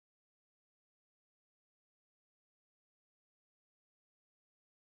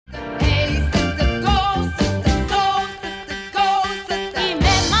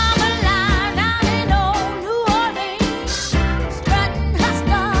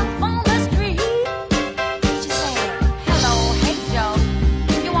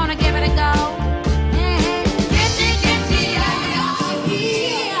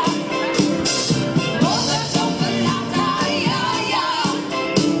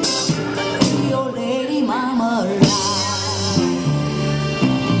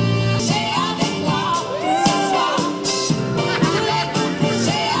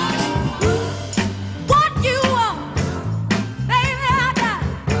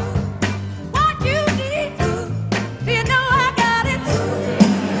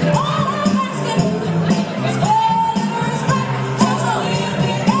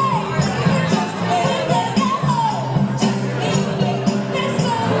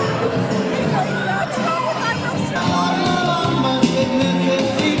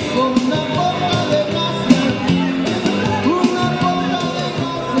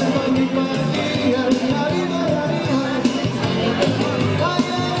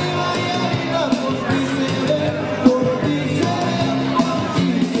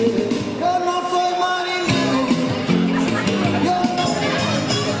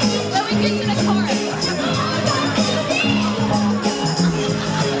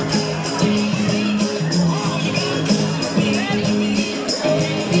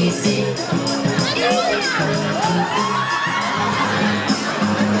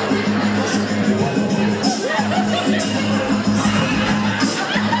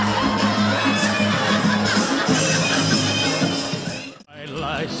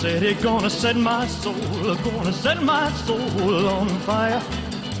said he's gonna set my soul on fire.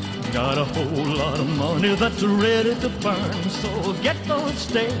 Got a whole lot of money that's ready to burn, so get those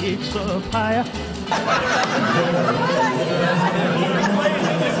stakes up higher.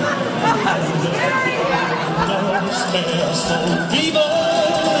 Viva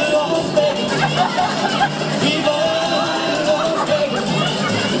Las Vegas, viva Las Vegas.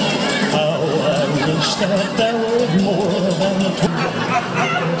 How I wish that there were more than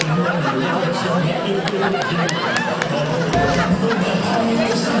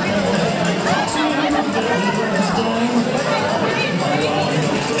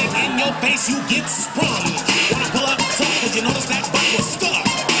in your face, you get sprung.